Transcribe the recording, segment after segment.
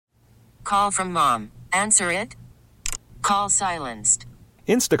Call from mom. Answer it. Call silenced.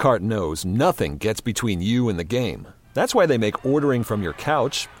 Instacart knows nothing gets between you and the game. That's why they make ordering from your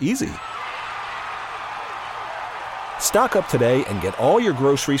couch easy. Stock up today and get all your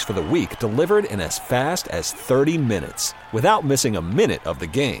groceries for the week delivered in as fast as 30 minutes without missing a minute of the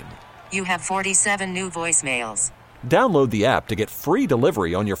game. You have 47 new voicemails. Download the app to get free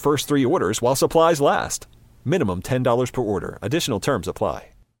delivery on your first 3 orders while supplies last. Minimum $10 per order. Additional terms apply.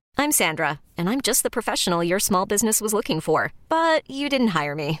 I'm Sandra, and I'm just the professional your small business was looking for. But you didn't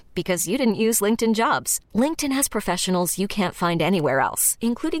hire me because you didn't use LinkedIn Jobs. LinkedIn has professionals you can't find anywhere else,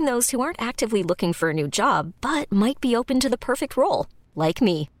 including those who aren't actively looking for a new job, but might be open to the perfect role, like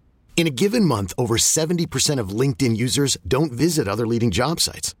me. In a given month, over 70% of LinkedIn users don't visit other leading job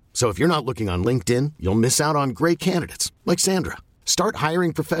sites. So if you're not looking on LinkedIn, you'll miss out on great candidates like Sandra. Start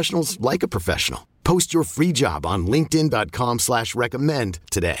hiring professionals like a professional. Post your free job on linkedin.com/recommend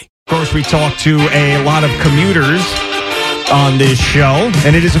today. Of course, we talk to a lot of commuters on this show,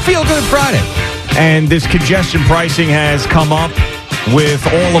 and it is a feel-good Friday. And this congestion pricing has come up with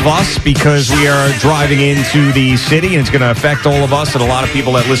all of us because we are driving into the city, and it's going to affect all of us and a lot of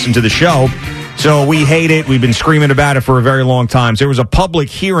people that listen to the show. So we hate it. We've been screaming about it for a very long time. So there was a public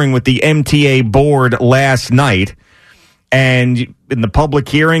hearing with the MTA board last night. And in the public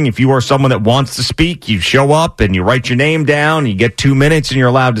hearing, if you are someone that wants to speak, you show up and you write your name down, you get 2 minutes, and you're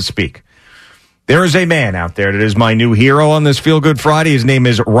allowed to speak. There is a man out there that is my new hero on this Feel Good Friday. His name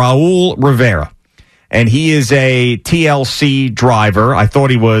is Raul Rivera, and he is a TLC driver. I thought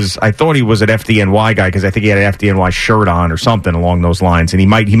he was an FDNY guy because I think he had an FDNY shirt on or something along those lines, and he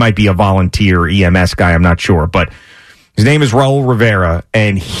might be a volunteer EMS guy. I'm not sure, but his name is Raul Rivera,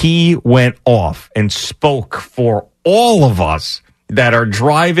 and he went off and spoke for all of us that are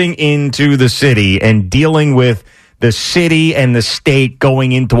driving into the city and dealing with the city and the state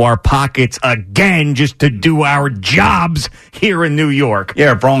going into our pockets again just to do our jobs here in New York.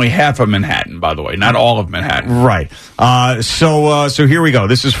 Yeah, for only half of Manhattan, by the way, not all of Manhattan. Right. So here we go.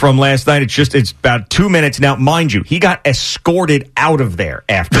 This is from last night. It's about 2 minutes. Now, mind you, he got escorted out of there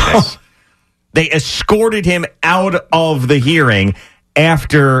after this. They escorted him out of the hearing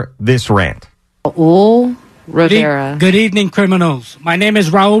after this rant. Raul Rivera. Good evening, criminals. My name is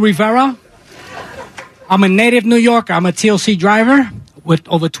Raul Rivera. I'm a native New Yorker. I'm a TLC driver with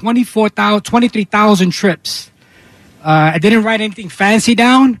over 23,000 trips. I didn't write anything fancy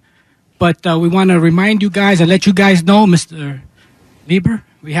down, but we want to remind you guys and let you guys know, Mr. Lieber,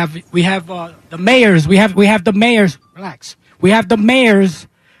 we have the mayors. We have the mayors. Relax. We have the mayors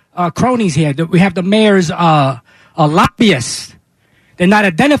cronies here. We have the mayor's lobbyists. They're not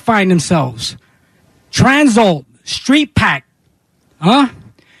identifying themselves. Transold, Street Pack,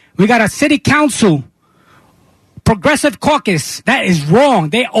 We got a city council, progressive caucus. That is wrong.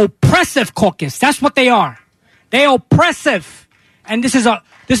 They oppressive caucus. That's what they are. They oppressive, and this is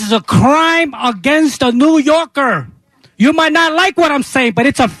a crime against a New Yorker. You might not like what I'm saying, but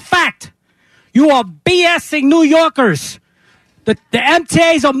it's a fact. You are BSing New Yorkers. The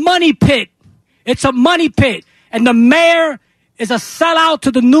MTA is a money pit. It's a money pit. And the mayor is a sellout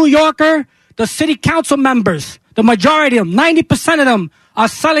to the New Yorker. The city council members, the majority of them, 90% of them are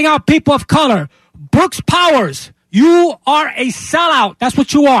selling out people of color. Brooks Powers, you are a sellout. That's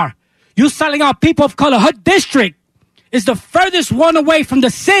what you are. You're selling out people of color. Her district is the furthest one away from the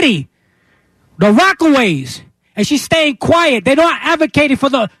city, the Rockaways. And she's staying quiet. They're not advocating for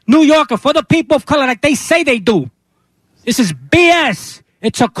the New Yorker, for the people of color like they say they do. This is BS.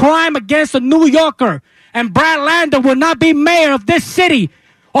 It's a crime against a New Yorker. And Brad Lander will not be mayor of this city.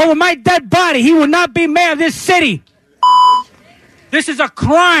 Over my dead body, he will not be mayor of this city. This is a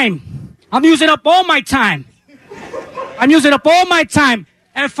crime. I'm using up all my time.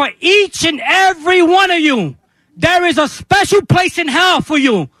 And for each and every one of you, there is a special place in hell for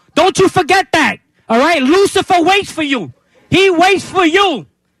you. Don't you forget that. All right? Lucifer waits for you. He waits for you.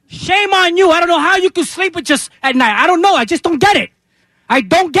 Shame on you. I don't know how you can sleep with just at night. I don't know. I just don't get it. I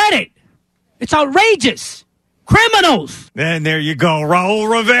don't get it. It's outrageous. Criminals. And there you go. Raul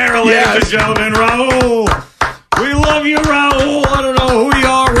Rivera, ladies and gentlemen. Raul. We love you, Raul. I don't know who you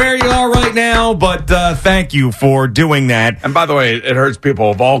are, where you are right now, but thank you for doing that. And by the way, it hurts people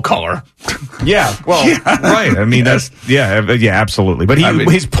of all color. Yeah, well, right. I mean, absolutely. But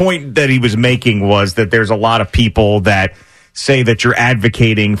his point that he was making was that there's a lot of people that say that you're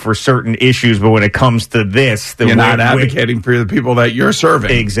advocating for certain issues, but when it comes to this, you're not advocating for the people that you're serving.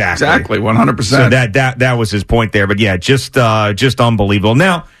 Exactly, 100%. So that was his point there. But yeah, just unbelievable.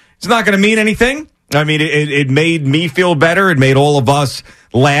 Now, it's not going to mean anything. I mean, it made me feel better. It made all of us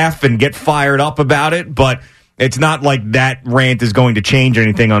laugh and get fired up about it. But It's not like that rant is going to change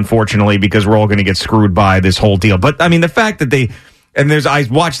anything, unfortunately, because we're all going to get screwed by this whole deal. But, I mean, the fact that I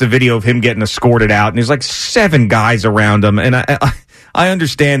watched the video of him getting escorted out, and there's like 7 guys around him. And I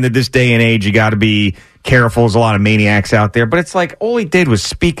understand that this day and age, you got to be careful. There's a lot of maniacs out there. But it's like, all he did was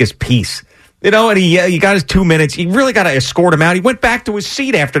speak his piece. And he got his 2 minutes. You really got to escort him out. He went back to his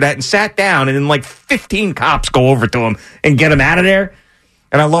seat after that and sat down. And then like 15 cops go over to him and get him out of there.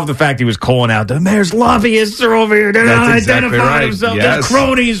 And I love the fact he was calling out, the mayor's lobbyists are over here. They're not identifying themselves. Yes. There's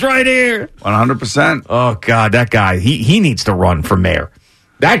cronies right here. 100%. Oh, God, that guy, he needs to run for mayor.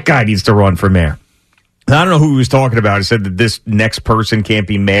 That guy needs to run for mayor. I don't know who he was talking about. He said that this next person can't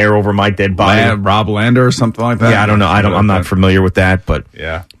be mayor over my dead body. Rob Lander or something like that? Yeah, I don't know. I'm not familiar with that. But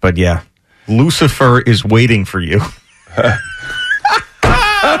yeah. Lucifer is waiting for you.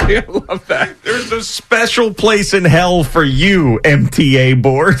 I love that. There's a special place in hell for you, MTA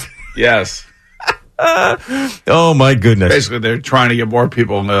board. Yes. Oh, my goodness. Basically, they're trying to get more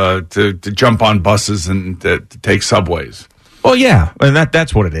people to jump on buses and to take subways. Well, yeah, and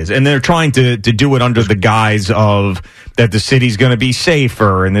that's what it is. And they're trying to do it under the guise of that the city's going to be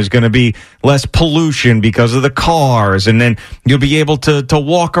safer and there's going to be less pollution because of the cars. And then you'll be able to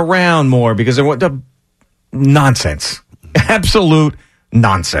walk around more because of what the nonsense. Absolute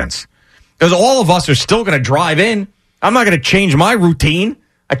nonsense. Because all of us are still going to drive in. I'm not going to change my routine.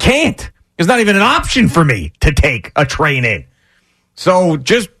 I can't. There's not even an option for me to take a train in. So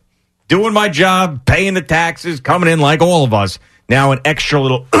just doing my job, paying the taxes, coming in like all of us. Now an extra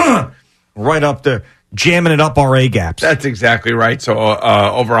little right up to jamming it up our A-gaps. That's exactly right. So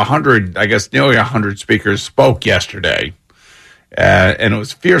over 100, I guess nearly 100 speakers spoke yesterday. And it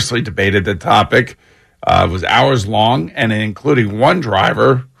was fiercely debated. The topic was hours long, and including one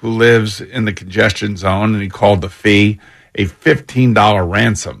driver who lives in the congestion zone, and he called the fee a $15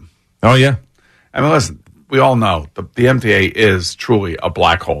 ransom. Oh, yeah. I mean, listen, we all know the MTA is truly a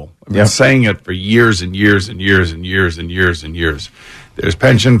black hole. I've been saying it for years and years and years and years and years and years. There's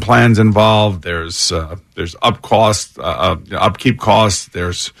pension plans involved. There's upkeep costs.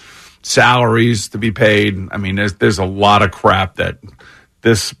 There's salaries to be paid. I mean, there's a lot of crap that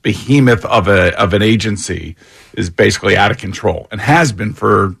this behemoth of an agency is basically out of control and has been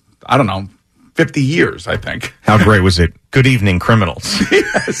for, I don't know, 50 years, I think. How great was it? Good evening, criminals.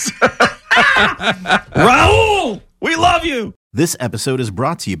 Yes. Raul, we love you. This episode is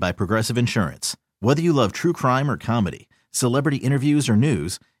brought to you by Progressive Insurance. Whether you love true crime or comedy, celebrity interviews or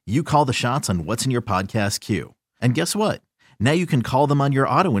news, you call the shots on what's in your podcast queue. And guess what? Now you can call them on your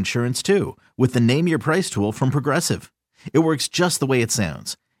auto insurance too with the Name Your Price tool from Progressive. It works just the way it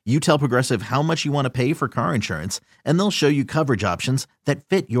sounds. You tell Progressive how much you want to pay for car insurance, and they'll show you coverage options that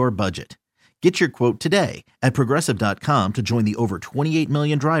fit your budget. Get your quote today at Progressive.com to join the over 28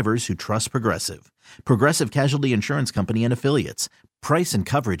 million drivers who trust Progressive. Progressive Casualty Insurance Company and Affiliates. Price and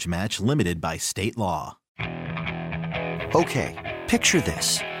coverage match limited by state law. Okay, picture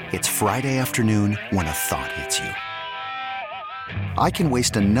this. It's Friday afternoon when a thought hits you. I can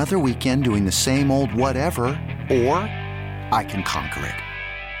waste another weekend doing the same old whatever, or I can conquer it.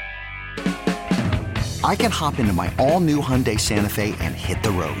 I can hop into my all-new Hyundai Santa Fe and hit the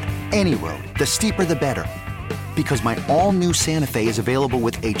road. Any road. The steeper, the better. Because my all-new Santa Fe is available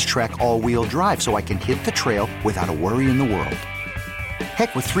with H-Track all-wheel drive, so I can hit the trail without a worry in the world.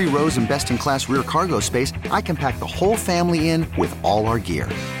 Heck, with 3 rows and best-in-class rear cargo space, I can pack the whole family in with all our gear.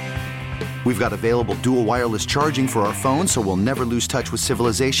 We've got available dual wireless charging for our phones, so we'll never lose touch with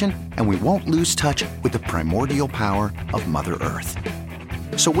civilization, and we won't lose touch with the primordial power of Mother Earth.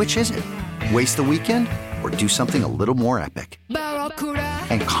 So which is it? Waste the weekend or do something a little more epic?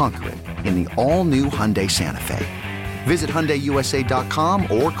 And conquer it in the all-new Hyundai Santa Fe. Visit HyundaiUSA.com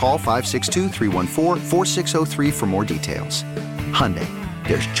or call 562-314-4603 for more details. Hyundai,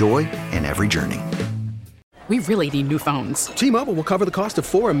 there's joy in every journey. We really need new phones. T-Mobile will cover the cost of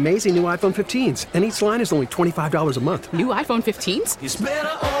 4 amazing new iPhone 15s, and each line is only $25 a month. New iPhone 15s? It's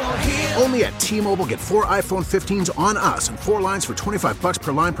better over here. Only at T-Mobile, get 4 iPhone 15s on us and 4 lines for $25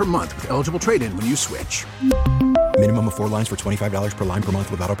 per line per month with eligible trade-in when you switch. Minimum of 4 lines for $25 per line per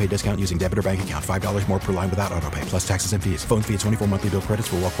month with auto-pay discount using debit or bank account. $5 more per line without auto-pay, plus taxes and fees. Phone fee at 24 monthly bill credits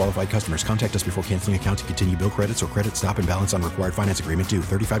for well-qualified customers. Contact us before canceling account to continue bill credits or credit stop and balance on required finance agreement due.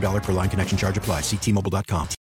 $35 per line connection charge applies. See T-Mobile.com.